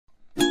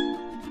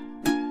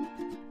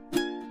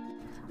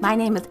My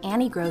name is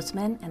Annie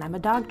Grossman, and I'm a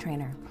dog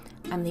trainer.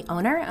 I'm the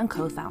owner and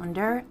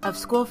co-founder of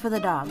School for the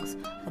Dogs,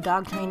 a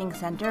dog training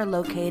center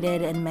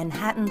located in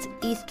Manhattan's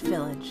East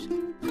Village.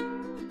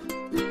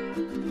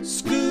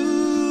 School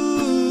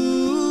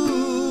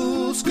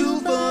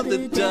for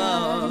the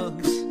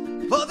dogs,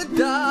 for the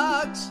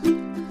dogs.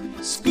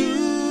 School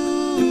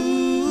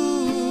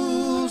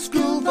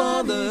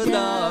for the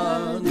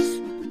dogs,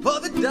 for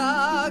the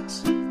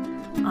dogs.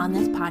 On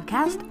this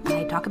podcast,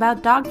 I talk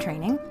about dog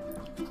training,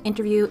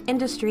 interview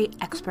industry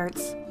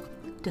experts,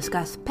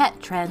 discuss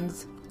pet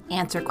trends,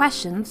 answer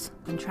questions,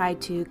 and try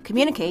to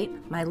communicate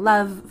my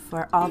love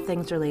for all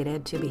things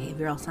related to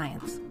behavioral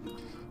science.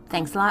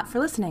 Thanks a lot for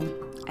listening.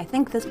 I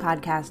think this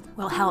podcast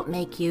will help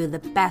make you the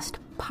best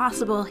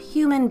possible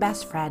human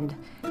best friend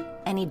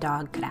any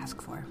dog could ask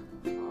for.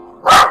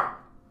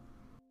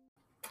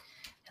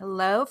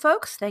 Hello,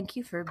 folks. Thank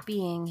you for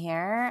being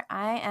here.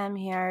 I am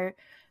here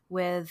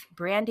with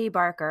Brandy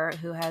Barker,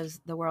 who has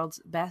the world's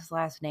best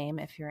last name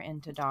if you're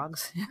into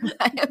dogs, in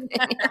my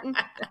opinion.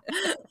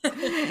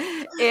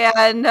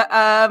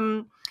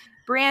 And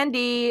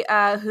Brandy,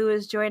 who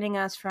is joining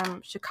us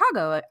from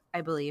Chicago,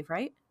 I believe,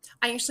 right?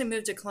 I actually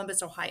moved to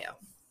Columbus, Ohio.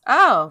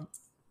 Oh,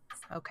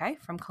 okay.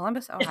 From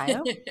Columbus,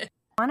 Ohio.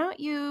 Why don't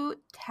you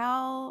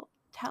tell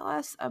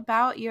us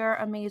about your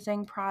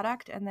amazing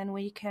product, and then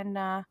we can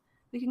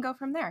go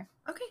from there.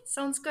 Okay,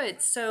 sounds good.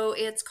 So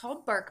it's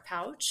called Bark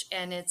Pouch,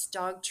 and it's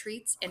dog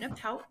treats in a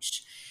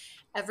pouch.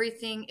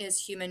 Everything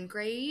is human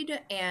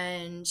grade,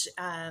 and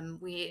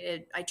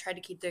I try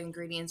to keep the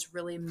ingredients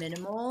really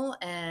minimal,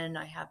 and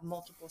I have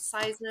multiple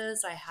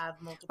sizes. I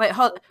have multiple. Wait,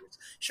 hold.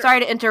 Sure. Sorry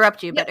to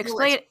interrupt you, but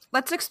explain.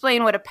 Let's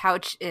explain what a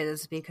pouch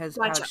is, because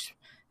Gotcha. Pouch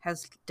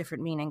has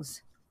different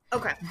meanings.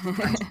 Okay.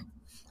 Gotcha.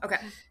 Okay.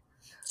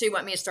 So you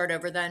want me to start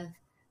over then?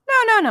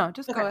 No.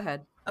 Just Okay. go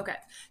ahead. Okay,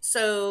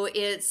 so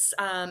it's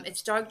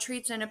dog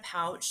treats in a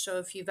pouch. So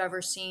if you've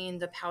ever seen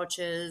the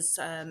pouches,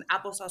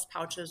 applesauce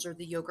pouches or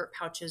the yogurt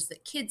pouches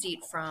that kids eat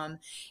from,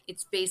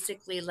 it's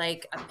basically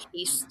like a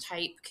paste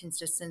type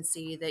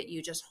consistency that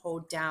you just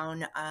hold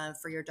down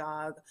for your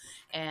dog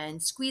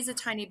and squeeze a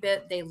tiny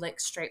bit. They lick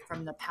straight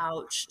from the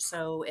pouch.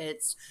 So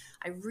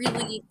I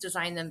really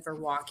designed them for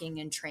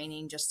walking and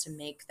training just to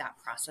make that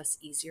process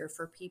easier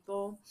for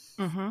people.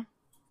 Mm-hmm.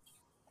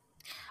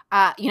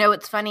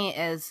 What's funny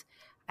is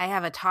I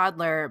have a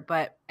toddler,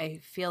 but I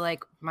feel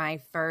like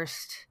my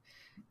first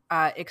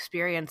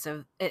experience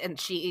of, and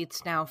she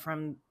eats now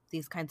from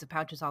these kinds of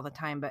pouches all the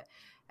time, but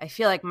I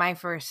feel like my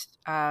first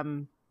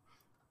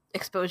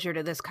exposure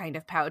to this kind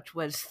of pouch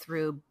was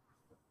through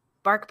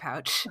Bark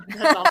Pouch.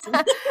 That's awesome.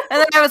 And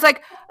then I was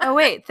like, oh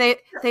wait, they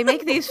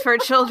make these for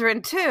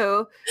children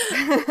too.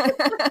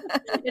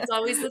 It's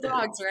always the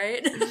dogs,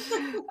 right?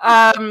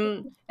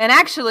 And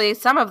actually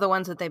some of the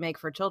ones that they make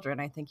for children,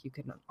 I think you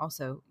can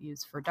also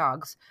use for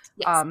dogs.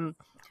 Yes.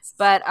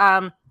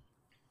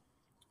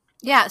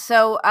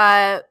 So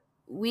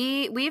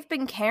we've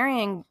been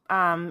carrying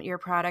your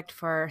product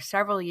for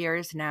several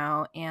years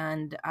now,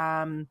 and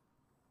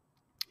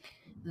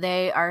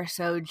they are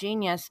so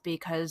genius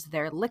because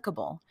they're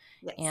lickable.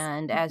 Yes.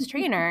 And as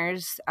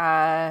trainers,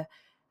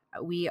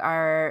 we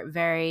are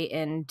very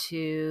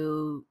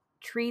into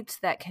treats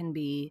that can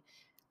be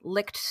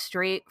licked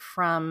straight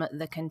from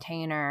the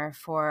container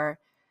for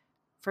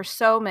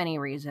so many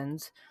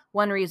reasons.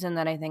 One reason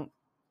that I think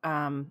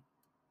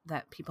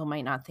that people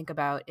might not think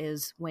about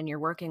is when you're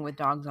working with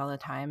dogs all the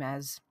time,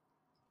 as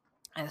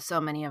so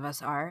many of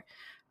us are,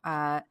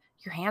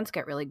 your hands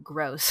get really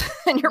gross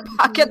and your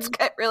pockets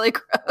get really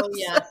gross. Oh,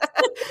 yeah.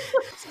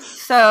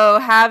 So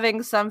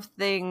having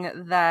something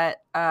that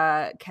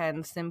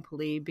can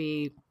simply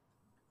be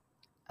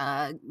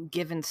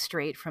given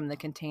straight from the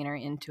container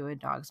into a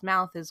dog's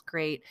mouth is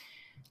great.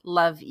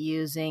 Love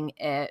using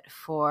it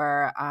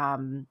for,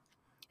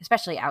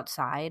 especially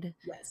outside.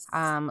 Yes.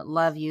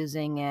 Love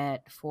using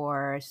it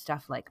for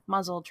stuff like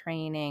muzzle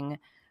training.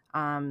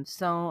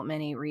 So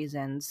many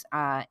reasons.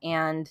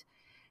 And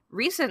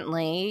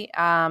recently,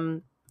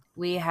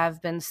 we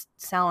have been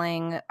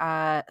selling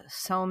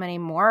so many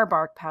more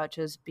Bark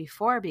Pouches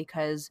before,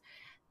 because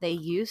they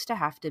used to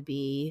have to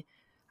be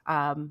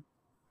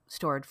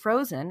stored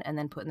frozen and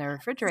then put in the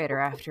refrigerator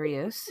after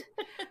use.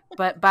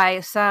 But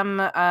by some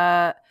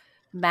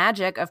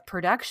magic of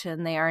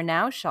production, they are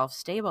now shelf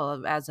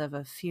stable as of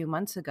a few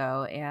months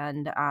ago.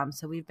 And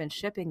so we've been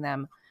shipping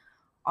them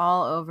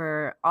all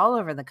over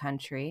the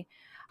country.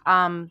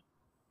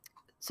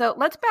 So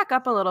let's back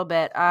up a little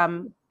bit.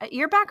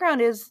 Your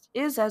background is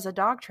as a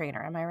dog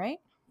trainer, am I right?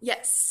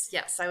 Yes.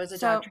 I was a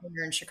dog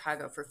trainer in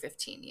Chicago for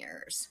 15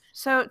 years.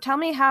 So tell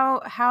me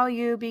how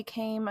you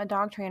became a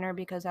dog trainer,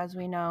 because as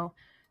we know,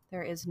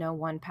 there is no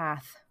one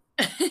path.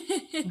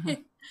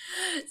 Mm-hmm.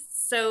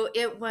 So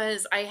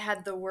I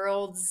had the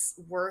world's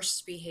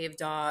worst behaved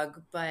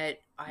dog, but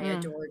I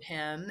adored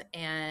him,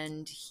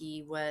 and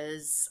he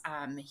was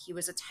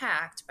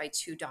attacked by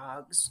two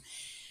dogs,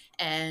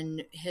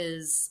 and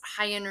his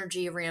high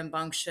energy,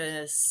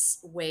 rambunctious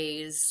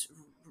ways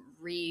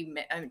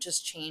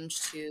just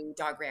changed to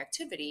dog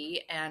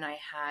reactivity, and I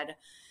had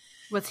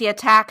Was he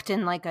attacked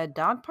in like a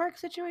dog park He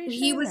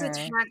situation was or?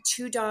 attacked.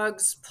 Two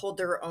dogs pulled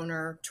their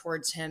owner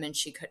towards him, and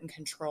she couldn't Mm.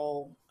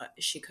 control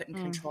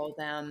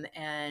them.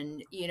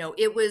 And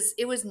it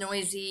was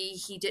noisy.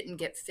 He didn't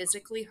get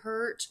physically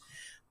hurt,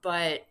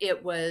 but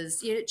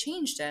it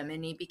changed him,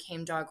 and he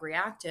became dog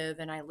reactive.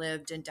 And I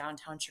lived in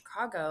downtown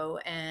Chicago,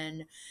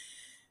 and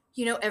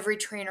every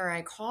trainer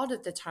I called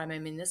at the time, I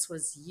mean, this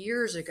was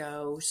years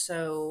ago.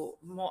 So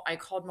I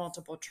called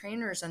multiple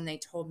trainers, and they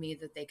told me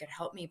that they could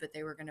help me, but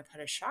they were going to put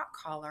a shock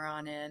collar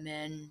on him.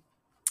 And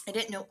I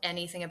didn't know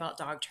anything about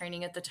dog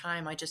training at the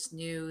time. I just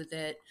knew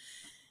that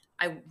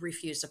I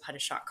refused to put a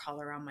shock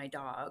collar on my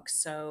dog.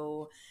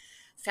 So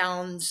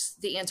found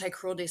the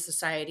Anti-Cruelty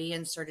Society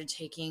and started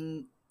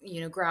taking,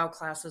 growl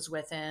classes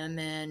with him.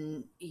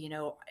 And,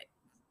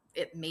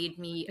 it made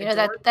me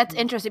adore That's him.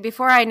 interesting.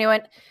 Before I knew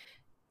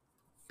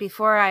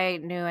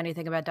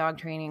anything about dog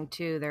training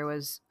too, there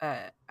was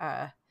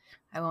I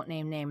won't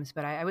name names,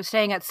 but I was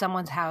staying at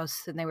someone's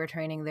house and they were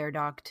training their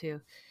dog to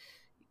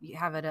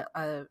have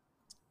a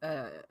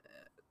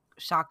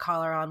shock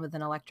collar on with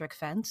an electric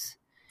fence.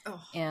 Oh,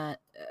 And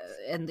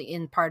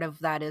in part of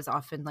that is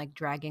often like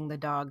dragging the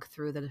dog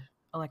through the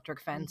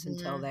electric fence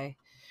until mhm.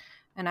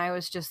 and I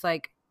was just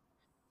like,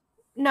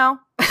 no.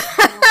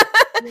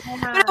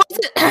 Yeah.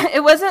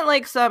 It wasn't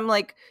like some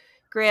like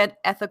grand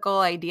ethical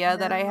idea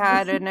that I No.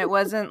 had, and it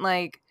wasn't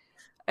like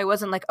I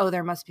wasn't like, oh,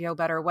 there must be a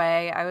better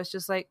way. I was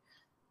just like,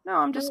 no,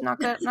 I'm just Nope.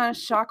 not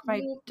shock my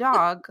Nope.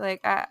 dog.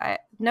 Like I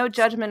no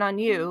judgment on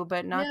you,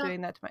 but not Yeah.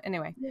 doing that to my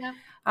anyway. Yeah.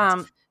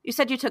 You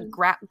said you took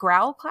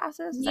growl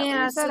classes. Is that what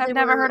Yeah. you said? So I've they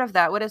never heard were of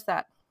that. What is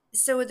that?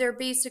 so they're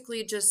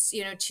basically just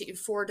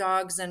four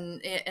dogs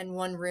in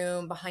one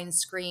room behind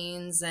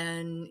screens,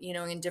 and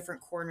in different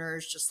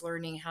corners, just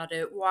learning how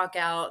to walk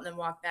out and then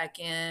walk back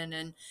in,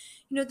 and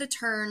the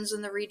turns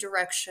and the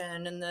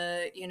redirection and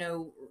the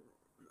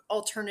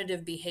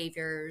alternative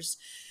behaviors.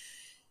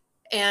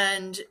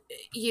 And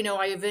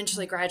I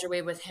eventually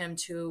graduated with him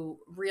to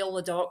real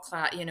adult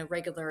class,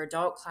 regular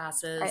adult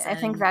classes. I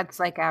think And that's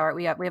like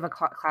we have a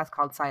class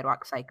called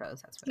Sidewalk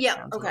Psychos. That's what it yeah,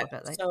 sounds a okay. little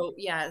bit like. So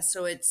yeah,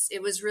 so it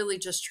was really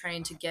just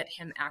trying to get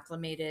him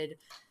acclimated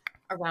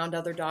around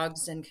other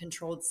dogs in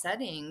controlled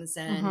settings.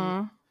 And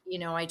Mm-hmm.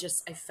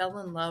 I fell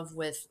in love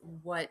with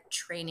what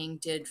training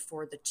did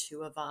for the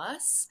two of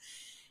us.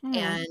 Mm.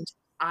 And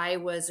I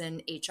was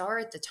in HR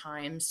at the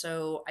time,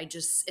 so I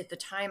just at the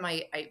time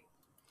I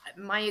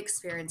my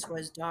experience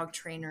was dog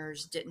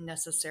trainers didn't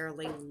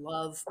necessarily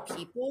love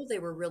people. They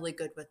were really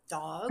good with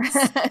dogs.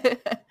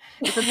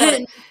 isn't that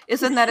a,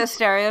 isn't that a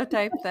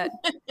stereotype that?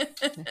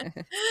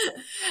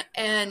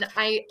 And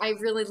I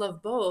really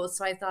love both.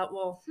 So I thought,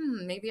 well,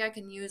 maybe I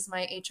can use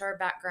my HR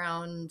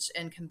background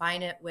and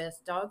combine it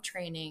with dog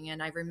training.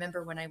 And I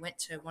remember when I went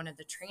to one of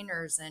the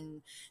trainers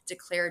and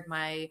declared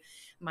my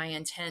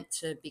intent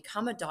to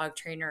become a dog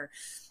trainer,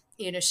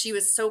 she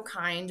was so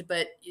kind,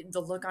 but the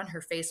look on her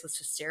face was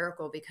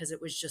hysterical because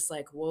it was just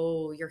like,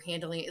 whoa, you're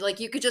handling, like,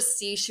 you could just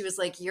see she was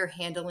like, your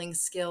handling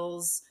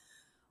skills,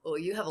 oh,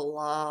 you have a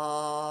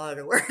lot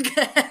of work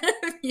ahead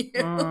of you.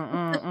 And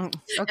I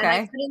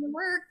Okay. put in the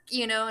work,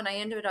 and I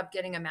ended up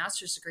getting a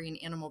master's degree in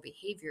animal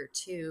behavior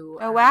too.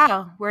 Oh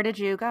wow, where did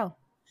you go?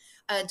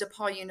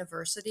 DePaul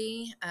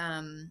University.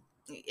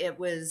 It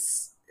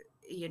was,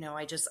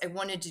 I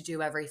wanted to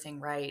do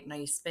everything right. And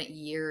I spent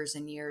years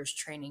and years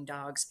training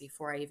dogs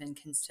before I even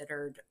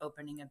considered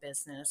opening a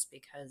business,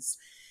 because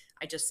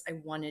I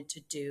wanted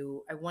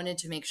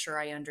to make sure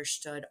I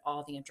understood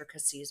all the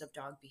intricacies of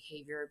dog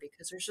behavior,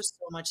 because there's just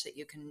so much that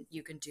you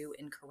can do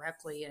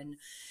incorrectly and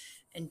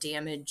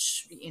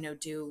damage,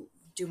 do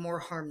more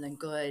harm than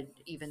good,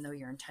 even though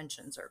your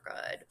intentions are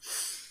good.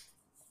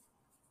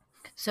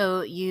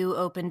 So you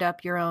opened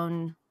up your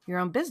own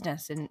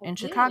business I in did,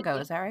 Chicago,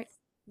 yeah. is that right?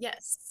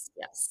 Yes,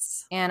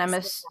 yes. And Still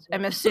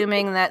I'm have it.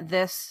 assuming that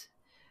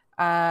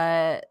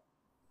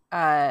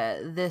uh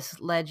this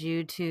led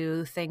you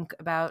to think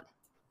about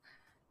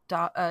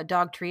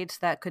dog treats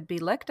that could be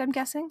licked, I'm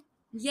guessing.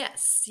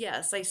 Yes,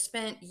 yes. I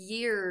spent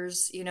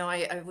years,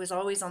 I was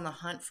always on the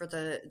hunt for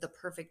the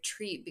perfect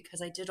treat,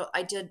 because I did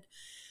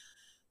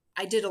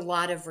a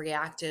lot of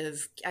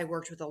reactive. I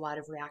worked with a lot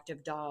of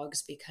reactive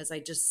dogs, because I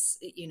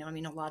just, I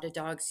mean, a lot of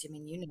dogs, I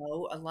mean,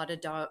 a lot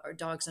of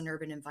dogs in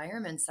urban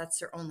environments, that's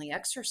their only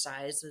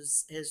exercise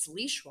is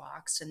leash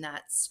walks. And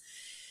that's,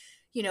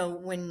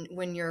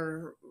 when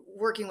you're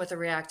working with a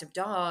reactive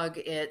dog,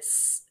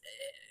 it's,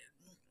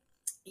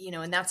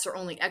 and that's their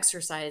only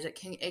exercise. It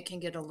can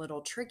get a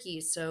little tricky.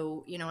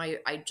 So,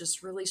 I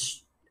just really,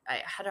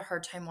 I had a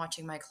hard time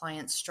watching my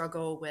clients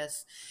struggle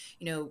with,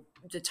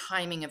 the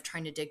timing of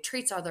trying to dig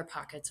treats out of their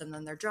pockets, and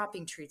then they're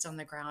dropping treats on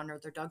the ground, or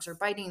their dogs are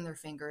biting their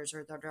fingers,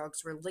 or their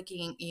dogs were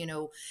licking,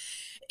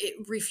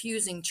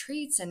 refusing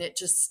treats. And it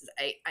just,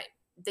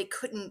 they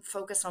couldn't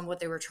focus on what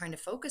they were trying to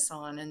focus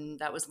on. And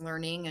that was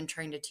learning and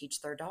trying to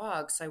teach their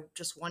dogs. So I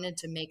just wanted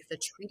to make the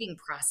treating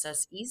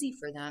process easy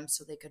for them,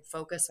 so they could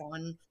focus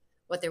on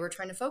what they were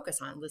trying to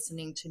focus on,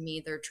 listening to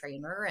me, their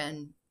trainer,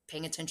 and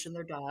paying attention to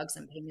their dogs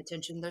and paying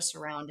attention to their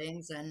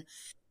surroundings and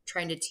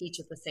trying to teach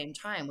at the same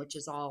time, which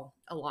is all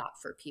a lot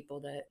for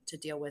people to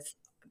deal with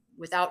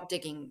without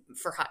digging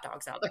for hot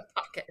dogs out of their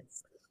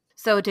pockets.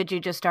 So did you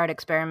just start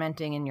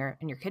experimenting in your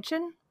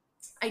kitchen?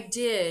 I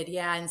did,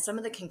 yeah. And some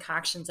of the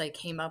concoctions I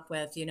came up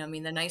with, I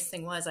mean, the nice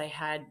thing was I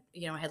had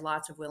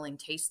lots of willing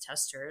taste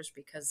testers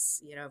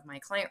because, of my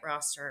client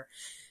roster.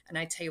 And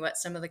I tell you what,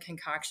 some of the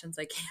concoctions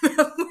I came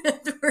up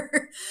with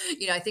were,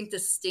 I think the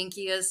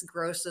stinkiest,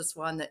 grossest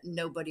one that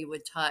nobody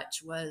would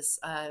touch was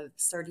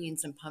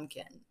sardines and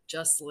pumpkin.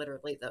 Just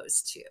literally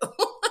those two.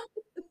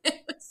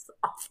 It was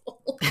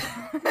awful.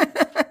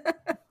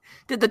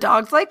 Did the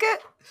dogs like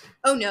it?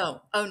 Oh,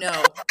 no.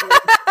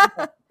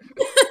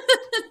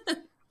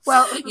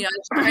 Well,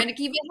 just trying to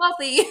keep it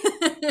healthy.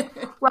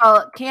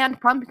 Well, canned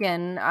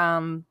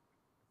pumpkin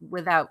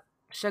without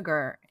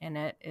sugar in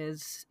it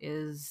is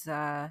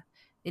an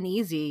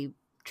easy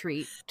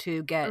treat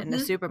to get in the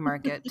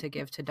supermarket to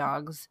give to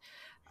dogs.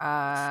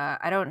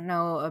 I don't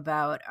know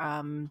about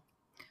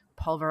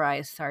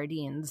pulverized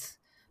sardines.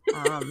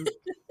 I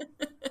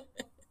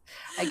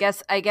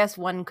guess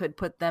one could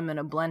put them in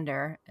a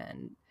blender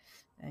and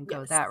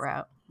go that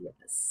route.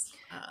 Yes.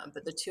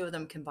 But the two of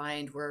them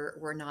combined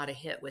were not a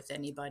hit with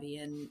anybody.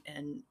 And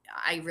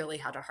I really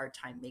had a hard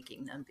time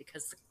making them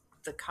because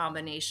the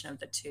combination of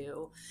the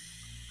two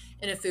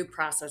in a food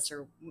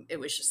processor, it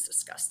was just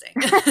disgusting.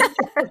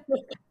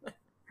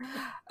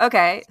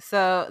 Okay,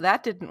 so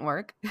that didn't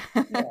work.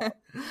 Yeah.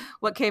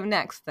 What came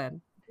next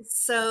then?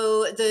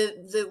 So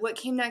the what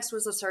came next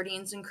was the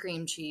sardines and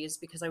cream cheese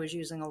because I was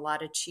using a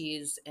lot of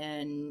cheese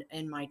in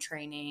my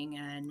training,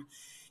 and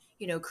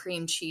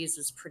cream cheese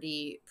is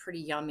pretty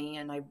yummy,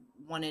 and I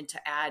wanted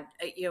to add.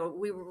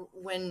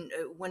 When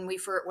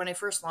I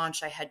first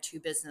launched, I had two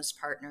business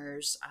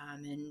partners,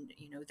 and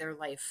their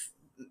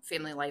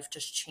family life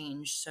just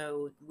changed,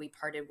 so we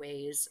parted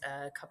ways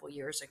a couple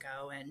years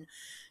ago, and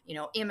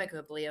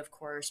amicably, of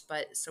course.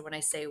 But so when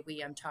I say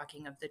we, I'm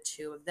talking of the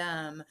two of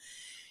them.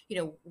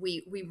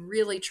 We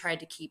really tried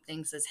to keep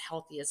things as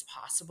healthy as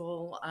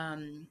possible.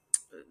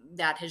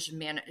 That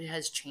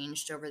has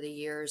changed over the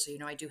years.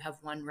 I do have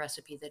one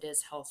recipe that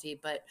is healthy,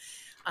 but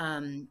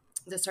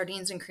the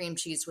sardines and cream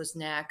cheese was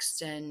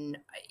next. And,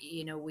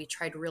 we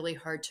tried really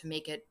hard to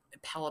make it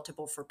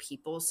palatable for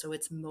people. So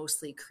it's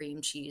mostly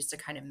cream cheese to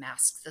kind of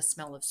mask the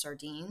smell of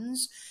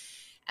sardines.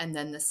 And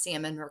then the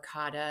salmon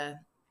ricotta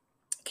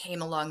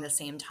came along the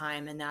same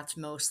time. And that's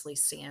mostly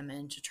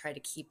salmon to try to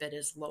keep it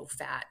as low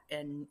fat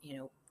and,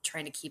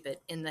 trying to keep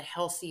it in the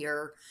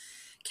healthier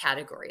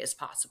category as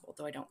possible,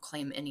 though I don't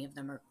claim any of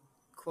them are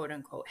quote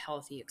unquote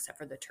healthy except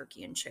for the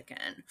turkey and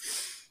chicken.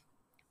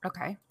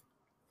 Okay.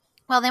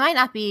 Well, they might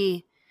not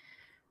be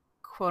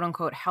quote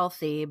unquote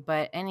healthy,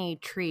 but any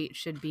treat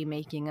should be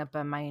making up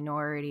a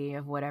minority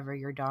of whatever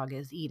your dog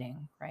is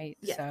eating, right?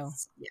 Yes. So,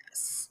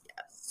 yes.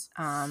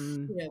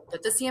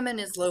 But the salmon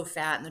is low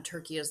fat and the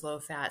turkey is low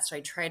fat. So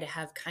I try to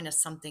have kind of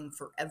something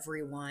for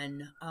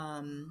everyone.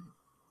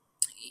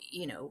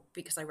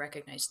 Because I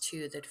recognize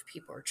too that if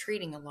people are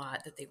treating a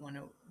lot, that they want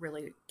to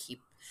really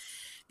keep,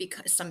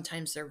 because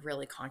sometimes they're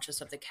really conscious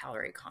of the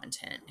calorie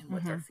content and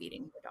what they're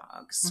feeding the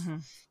dogs. Mm-hmm.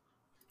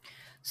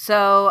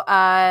 So,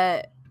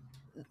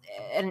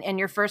 and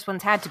your first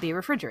ones had to be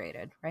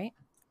refrigerated, right?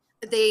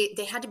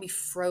 They had to be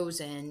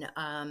frozen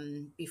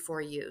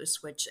before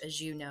use, which,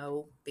 as you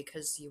know,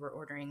 because you were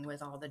ordering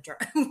with all the dry,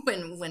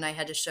 when I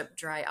had to ship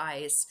dry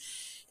ice,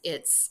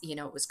 it's,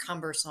 it was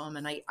cumbersome.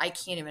 And I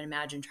can't even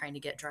imagine trying to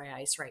get dry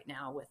ice right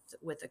now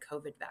with the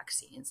COVID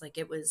vaccines. Like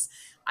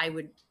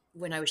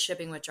when I was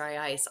shipping with dry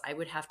ice, I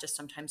would have to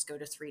sometimes go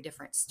to 3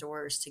 different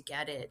stores to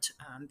get it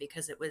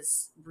because it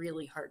was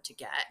really hard to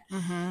get.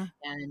 Mm-hmm.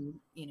 And,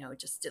 it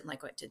just didn't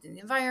like what it did in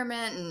the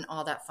environment and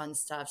all that fun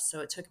stuff.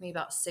 So it took me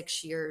about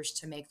 6 years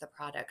to make the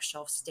product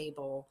shelf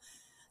stable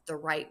the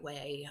right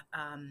way.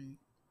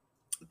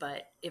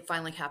 But it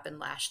finally happened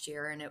last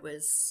year, and it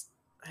was,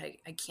 I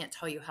can't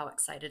tell you how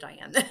excited I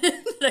am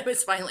that I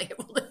was finally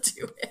able to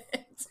do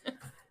it.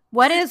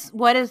 What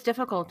is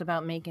difficult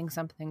about making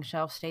something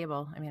shelf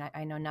stable? I mean,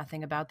 I know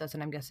nothing about this,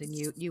 and I'm guessing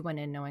you went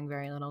in knowing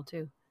very little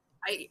too.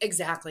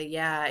 Exactly.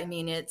 Yeah. I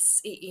mean,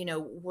 it's,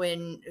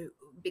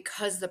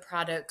 because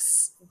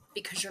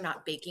you're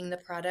not baking the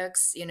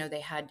products,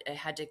 they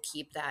had to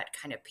keep that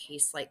kind of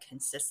paste-like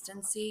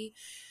consistency.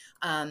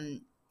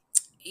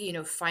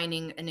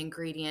 Finding an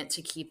ingredient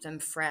to keep them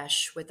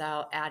fresh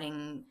without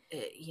adding,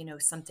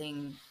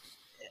 something.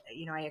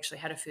 I actually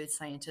had a food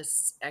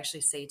scientist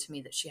actually say to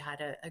me that she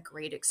had a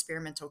great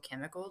experimental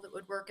chemical that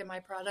would work in my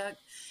product.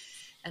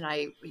 And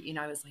I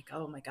was like,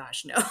 oh my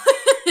gosh, no,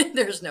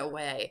 there's no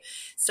way.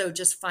 So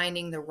just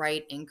finding the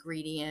right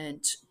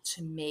ingredient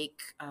to make,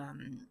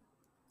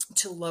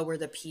 to lower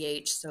the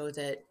pH so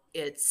that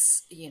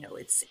it's,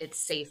 it's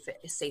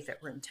safe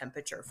at room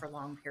temperature for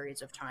long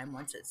periods of time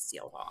once it's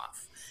sealed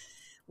off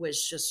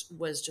was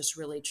just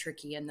really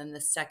tricky. And then the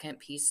second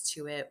piece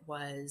to it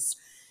was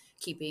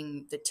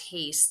keeping the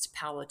taste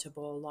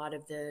palatable. A lot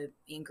of the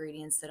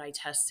ingredients that I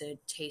tested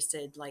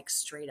tasted like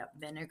straight up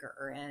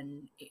vinegar,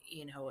 and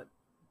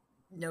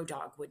no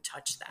dog would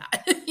touch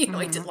that.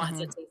 I did lots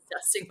of taste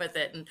messing with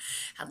it, and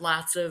had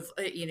lots of,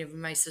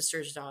 my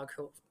sister's dog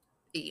who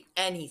eat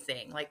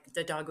anything. Like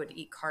the dog would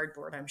eat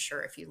cardboard, I'm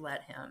sure, if you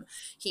let him.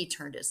 He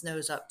turned his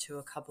nose up to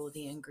a couple of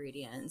the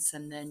ingredients,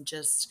 and then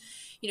just,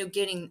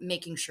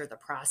 making sure the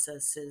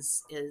process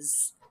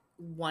is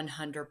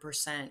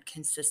 100%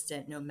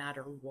 consistent no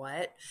matter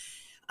what.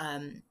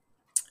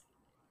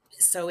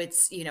 So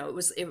it's,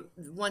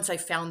 once I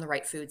found the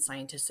right food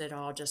scientist, it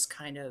all just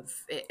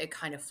it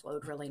kind of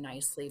flowed really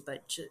nicely.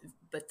 But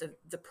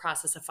the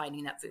process of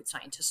finding that food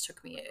scientist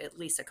took me at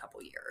least a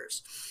couple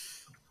years.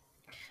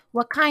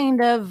 What kind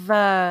of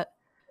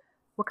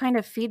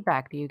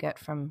feedback do you get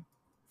from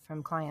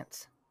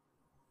clients?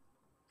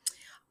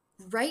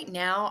 Right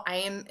now, I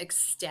am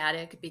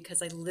ecstatic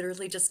because I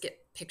literally just get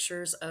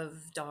pictures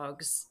of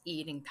dogs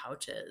eating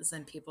pouches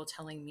and people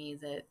telling me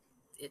that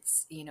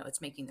it's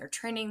making their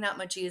training that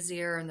much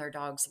easier, and their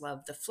dogs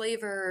love the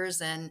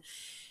flavors, and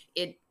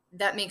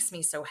that makes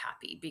me so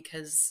happy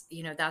because,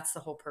 that's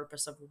the whole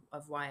purpose of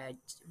why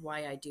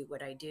I do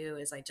what I do,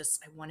 is I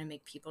want to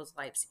make people's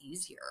lives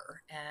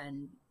easier.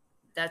 And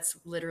that's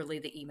literally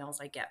the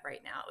emails I get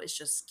right now, is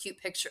just cute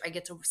picture. I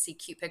get to see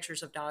cute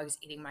pictures of dogs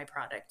eating my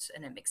product,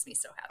 and it makes me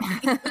so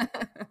happy.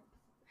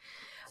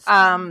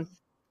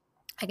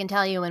 I can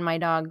tell you, when my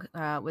dog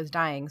was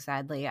dying,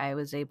 sadly, I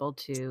was able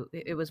to,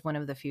 it was one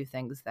of the few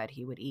things that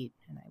he would eat.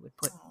 And I would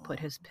put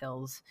his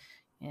pills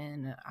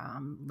in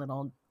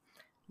little,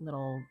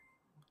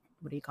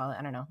 what do you call it?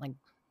 I don't know, like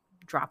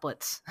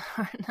droplets.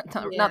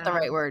 Not the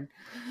right word.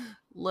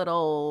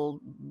 Little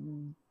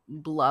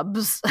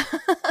blubs.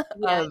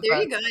 Yeah,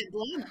 there you go.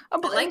 Blub. I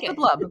like it.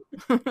 Blub.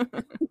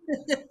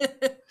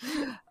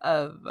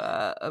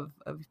 of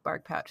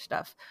bark pouch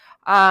stuff.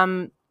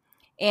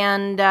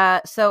 And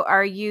so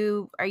are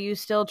you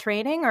still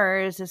training, or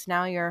is this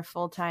now your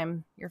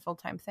full-time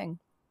thing?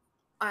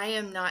 I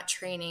am not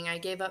training. I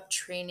gave up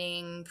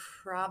training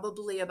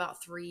probably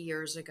about 3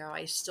 years ago.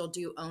 I still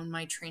do own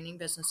my training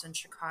business in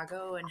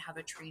Chicago and have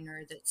a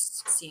trainer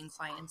that's seeing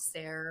clients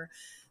there.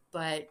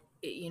 But,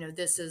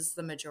 this is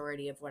the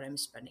majority of what I'm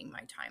spending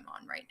my time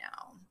on right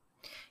now.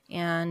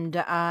 And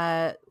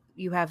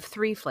you have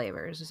 3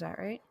 flavors, is that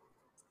right?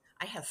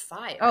 I have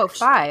 5. Oh, actually.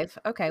 5.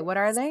 Okay, what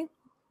are they?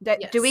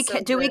 Yes, do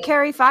we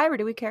carry 5 or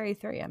do we carry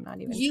 3? I'm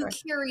not even sure. You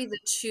carry the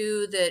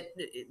 2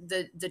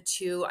 the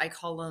 2, I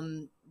call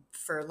them,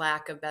 for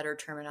lack of better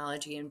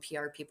terminology, and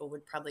PR people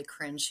would probably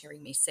cringe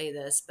hearing me say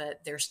this, but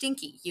they're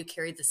stinky. You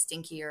carry the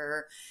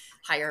stinkier,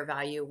 higher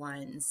value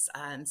ones.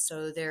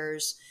 So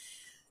there's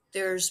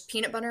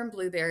peanut butter and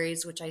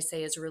blueberries, which I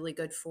say is really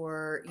good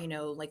for,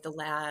 like the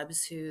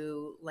labs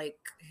who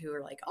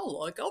are like, oh,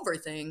 like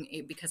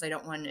everything, because I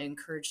don't want to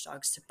encourage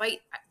dogs to bite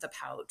the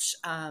pouch.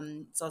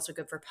 It's also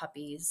good for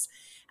puppies.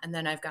 And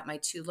then I've got my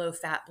 2 low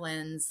fat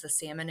blends, the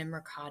salmon and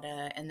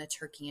ricotta, and the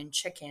turkey and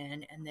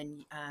chicken. And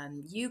then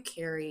you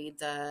carry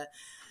the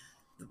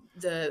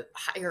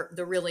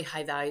really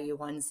high value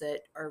ones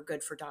that are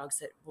good for dogs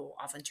that will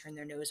often turn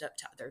their nose up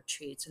to other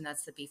treats. And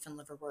that's the beef and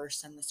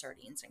liverwurst and the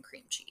sardines and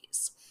cream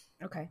cheese.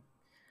 Okay.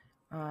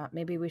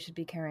 Maybe we should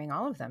be carrying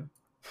all of them.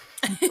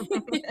 I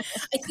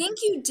think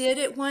you did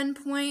at one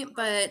point,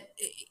 but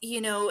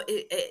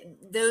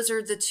those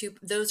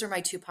are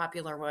my 2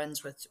 popular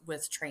ones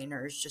with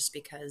trainers, just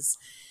because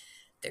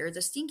they're the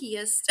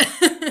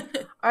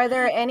stinkiest. Are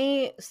there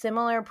any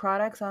similar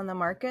products on the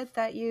market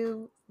that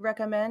you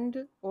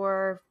recommend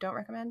or don't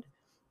recommend?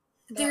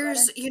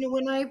 There's,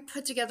 when I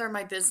put together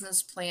my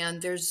business plan,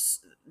 there's,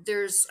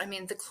 I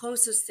mean, the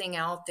closest thing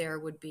out there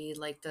would be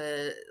like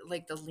the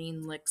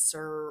Lean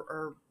Elixir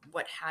or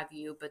what have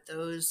you, but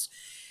those,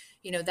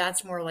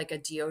 that's more like a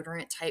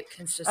deodorant type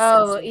consistency.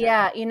 Oh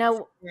yeah.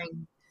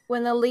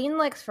 When the Lean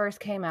Licks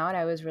first came out,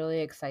 I was really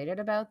excited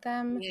about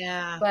them.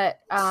 Yeah. But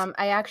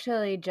I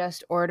actually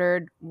just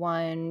ordered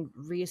one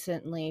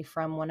recently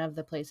from one of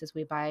the places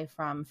we buy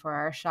from for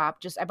our shop.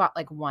 I bought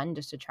like one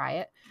just to try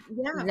it.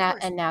 Yeah.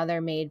 And now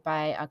they're made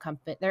by a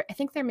company. I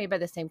think they're made by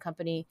the same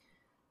company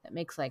that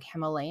makes like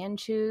Himalayan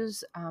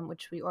chews,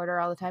 which we order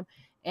all the time.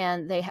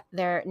 And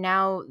they're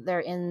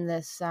in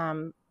this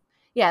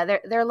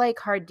they're like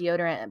hard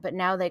deodorant, but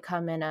now they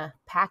come in a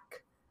pack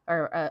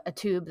or a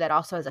tube that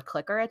also has a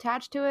clicker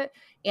attached to it,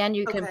 and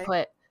you can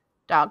put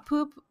dog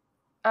poop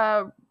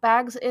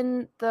bags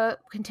in the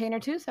container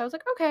too. So I was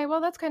like, okay,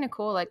 well, that's kind of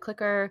cool. Like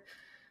clicker,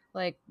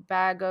 like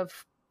bag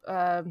of,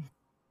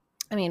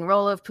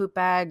 roll of poop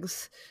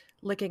bags,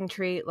 licking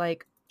treat.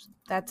 Like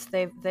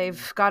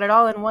they've got it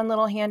all in one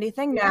little handy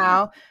thing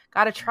now.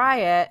 Got to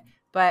try it,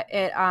 but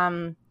it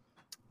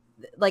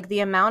like the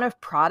amount of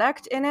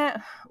product in it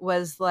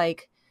was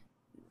like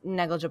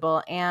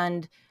negligible,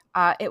 and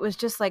it was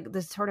just like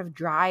this sort of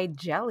dry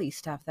jelly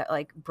stuff that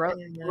like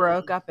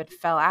broke up. It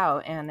fell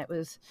out, and it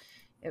was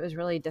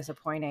really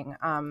disappointing.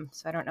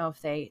 So I don't know if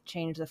they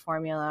changed the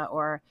formula,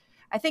 or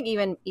I think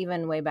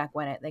even way back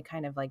when they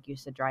kind of like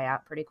used to dry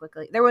out pretty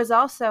quickly. There was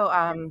also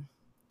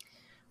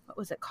what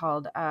was it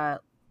called?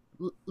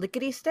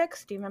 Lickety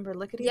Sticks. Do you remember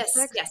Lickety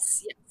Sticks?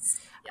 Yes.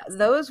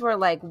 Those were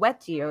like wet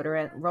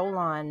deodorant,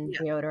 roll-on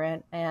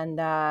deodorant,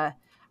 and I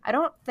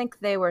don't think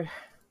they were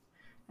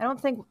I don't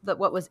think that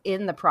what was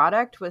in the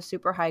product was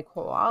super high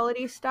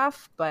quality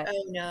stuff, but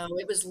Oh no,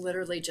 it was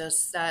literally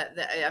just that.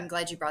 I'm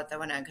glad you brought that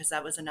one up because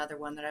that was another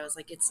one that I was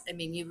like,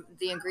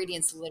 the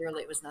ingredients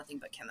literally, it was nothing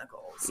but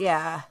chemicals.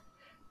 yeah.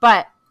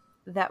 But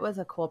that was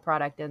a cool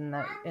product in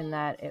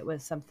that it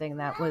was something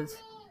that was.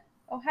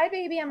 Oh, hi,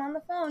 baby! I'm on the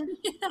phone.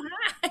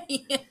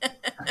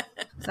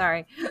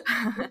 Sorry.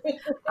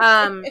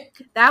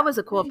 That was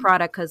a cool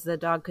product because the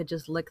dog could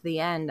just lick the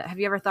end. Have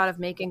you ever thought of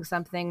making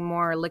something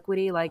more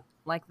liquidy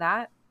like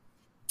that?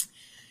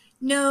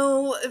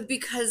 No,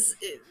 because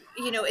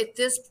at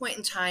this point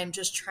in time,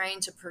 just trying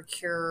to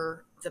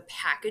procure the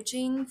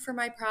packaging for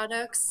my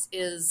products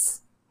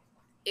is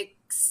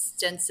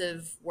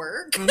extensive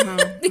work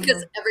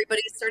because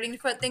everybody's starting to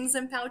put things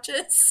in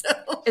pouches.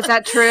 So. Is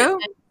that true?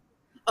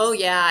 Oh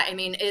yeah, I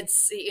mean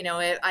it's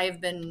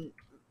I've been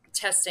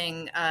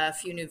testing a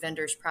few new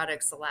vendors'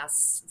 products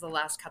the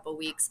last couple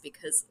weeks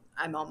because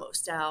I'm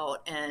almost out,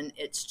 and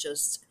it's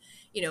just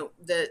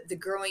the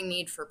growing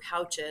need for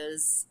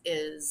pouches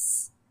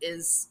is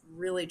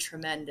really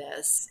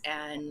tremendous,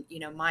 and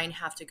mine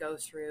have to go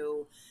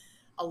through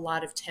a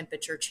lot of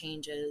temperature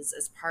changes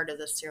as part of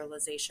the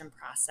sterilization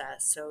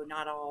process, so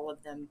not all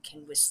of them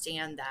can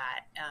withstand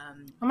that.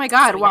 Oh my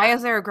God, why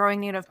is there a growing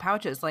need of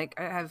pouches? Like,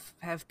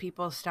 have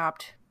people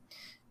stopped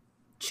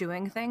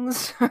chewing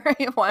things?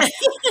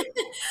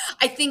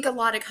 I think a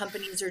lot of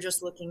companies are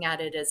just looking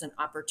at it as an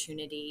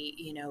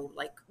opportunity,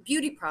 like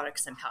beauty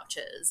products and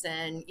pouches,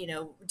 and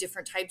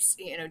different types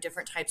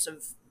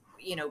of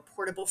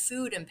portable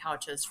food and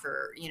pouches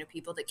for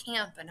people that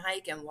camp and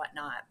hike and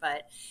whatnot.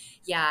 But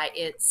yeah,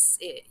 it's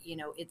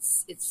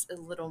a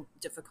little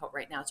difficult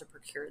right now to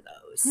procure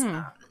those.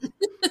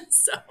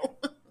 So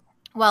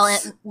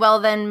well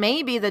then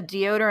maybe the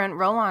deodorant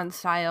roll-on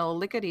style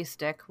lickety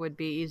stick would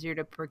be easier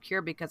to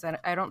procure because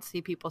I don't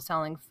see people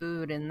selling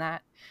food in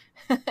that.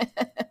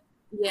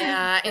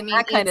 Yeah, I mean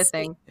that kind of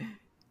thing.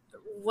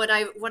 What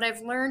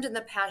I've learned in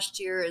the past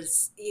year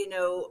is,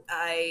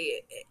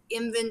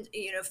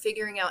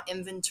 figuring out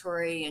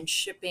inventory and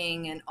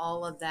shipping and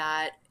all of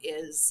that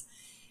was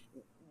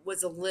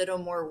a little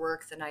more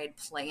work than I had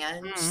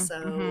planned.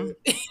 So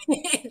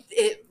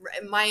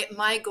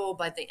my goal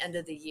by the end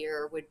of the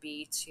year would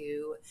be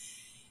to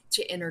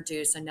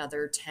introduce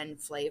another 10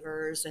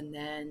 flavors. And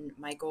then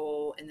my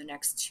goal in the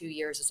next 2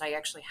 years is I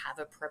actually have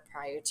a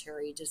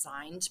proprietary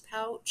designed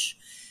pouch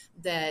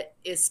that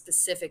is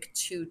specific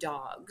to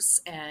dogs,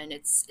 and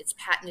it's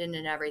patented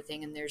and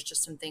everything. And there's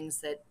just some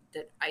things that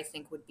I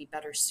think would be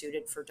better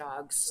suited for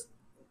dogs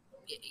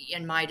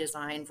in my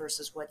design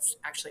versus what's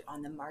actually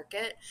on the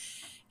market.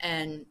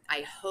 And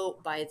I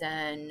hope by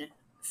then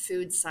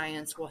food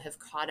science will have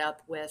caught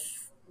up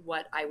with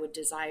what I would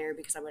desire,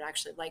 because I would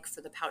actually like for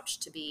the pouch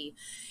to be,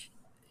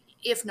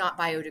 if not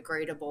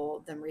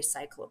biodegradable, then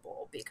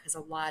recyclable, because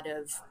a lot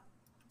of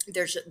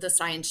the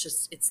science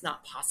just, it's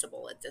not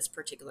possible at this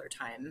particular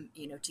time,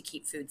 to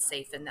keep food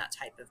safe in that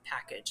type of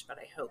package. But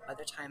I hope by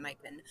the time I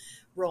can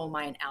roll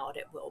mine out,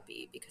 it will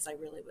be, because I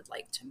really would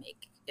like to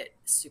make it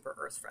super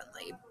earth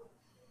friendly.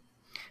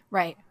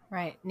 Right.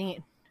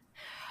 Neat.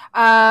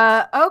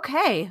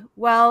 Okay.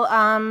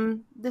 Well,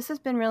 this has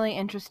been really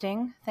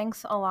interesting.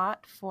 Thanks a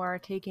lot for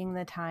taking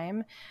the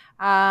time.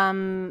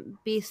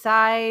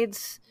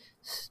 Besides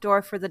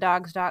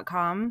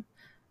storeforthedogs.com,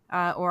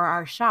 or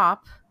our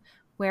shop,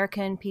 where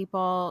can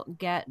people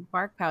get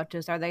bark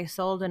pouches? Are they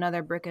sold in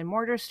other brick and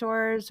mortar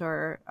stores,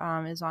 or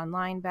is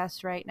online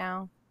best right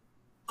now?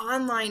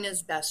 Online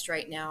is best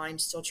right now. I'm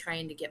still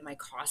trying to get my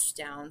costs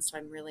down, so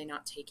I'm really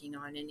not taking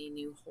on any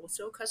new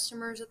wholesale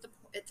customers at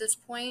this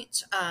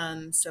point.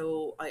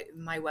 So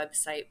my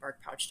website,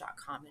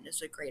 barkpouch.com,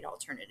 is a great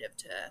alternative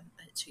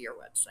to your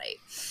website.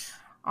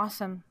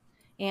 Awesome.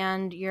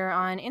 And you're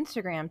on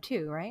Instagram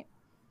too, right?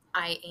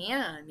 I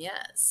am,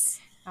 yes.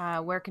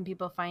 Where can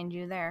people find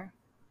you there?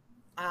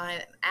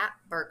 I'm at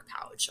Bark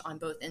Pouch on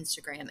both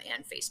Instagram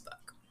and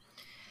Facebook.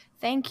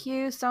 Thank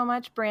you so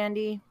much,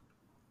 Brandy.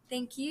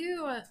 Thank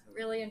you.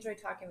 Really enjoyed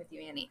talking with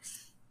you, Annie.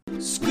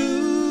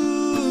 School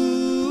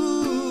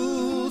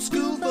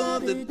for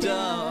the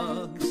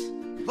dogs.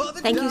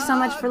 Thank you so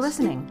much for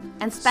listening.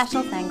 And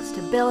special thanks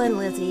to Bill and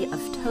Lizzie of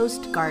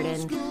Toast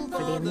Garden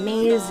for the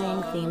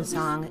amazing theme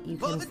song. You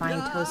can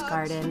find Toast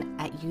Garden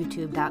at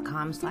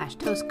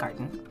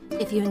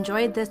youtube.com/toastgarden. If you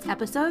enjoyed this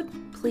episode,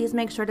 please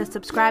make sure to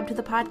subscribe to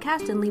the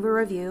podcast and leave a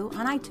review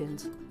on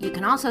iTunes. You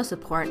can also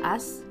support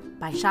us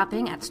by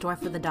shopping at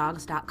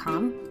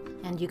storeforthedogs.com.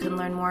 And you can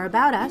learn more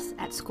about us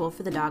at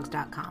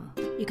schoolforthedogs.com.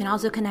 You can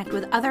also connect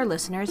with other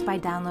listeners by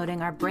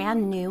downloading our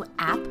brand new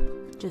app.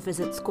 Just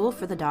visit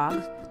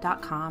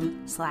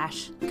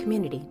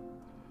schoolforthedogs.com/community.